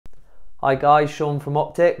Hi guys, Shaun from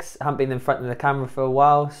Optics. Haven't been in front of the camera for a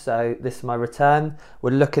while, so this is my return.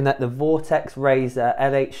 We're looking at the Vortex Razor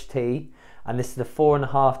LHT, and this is the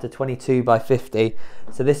 4.5-22x50.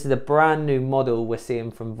 So this is a brand new model we're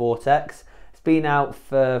seeing from Vortex. It's been out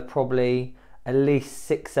for probably at least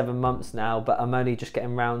 6-7 months now, but I'm only just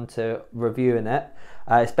getting around to reviewing it.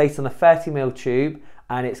 It's based on a 30mm tube,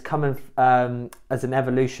 and it's coming as an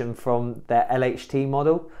evolution from their LHT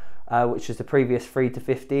model. Which is the previous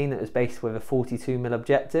 3-15 that was based with a 42mm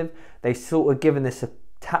objective. They sort of given this a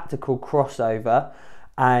tactical crossover,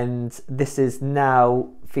 and this is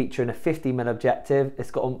now featuring a 50mm objective. It's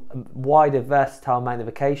got a wider versatile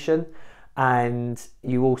magnification, and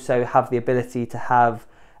you also have the ability to have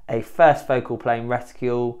a first focal plane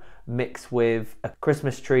reticule mixed with a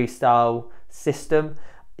Christmas tree style system.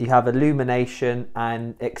 You have illumination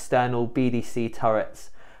and external BDC turrets,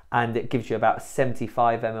 and it gives you about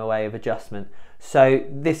 75 MOA of adjustment. So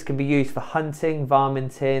this can be used for hunting,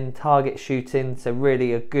 varminting, target shooting, so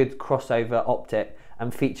really a good crossover optic,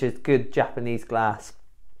 and features good Japanese glass.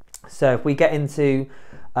 So if we get into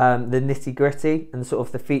the nitty gritty and sort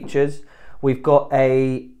of the features, we've got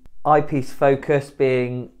a eyepiece focus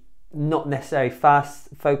being not necessarily fast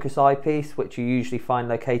focus eyepiece, which you usually find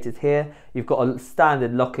located here. You've got a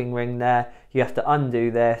standard locking ring there. You have to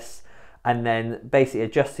undo this and then basically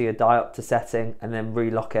adjust your diopter setting and then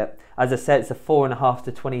relock it. As I said, it's a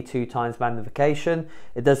 4.5-22x magnification.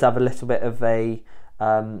 It does have a little bit of a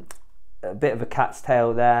cat's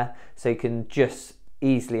tail there, so you can just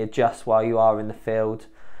easily adjust while you are in the field.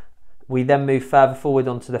 We then move further forward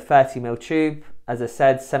onto the 30mm tube. As I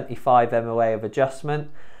said, 75 MOA of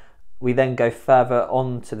adjustment. We then go further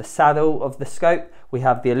on to the saddle of the scope. We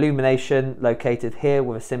have the illumination located here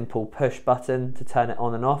with a simple push button to turn it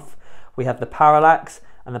on and off. We have the parallax,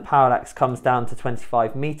 and the parallax comes down to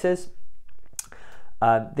 25 meters.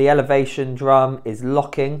 The elevation drum is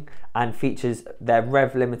locking and features their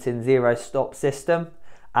rev limiting zero stop system,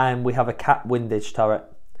 and we have a cap windage turret.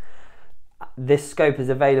 This scope is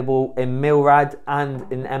available in MRAD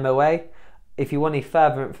and in MOA. If you want any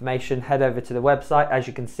further information, head over to the website. As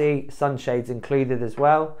you can see, sunshades included as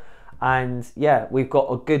well. And yeah, we've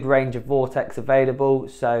got a good range of Vortex available,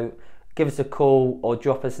 so give us a call or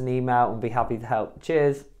drop us an email and be happy to help.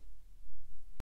 Cheers.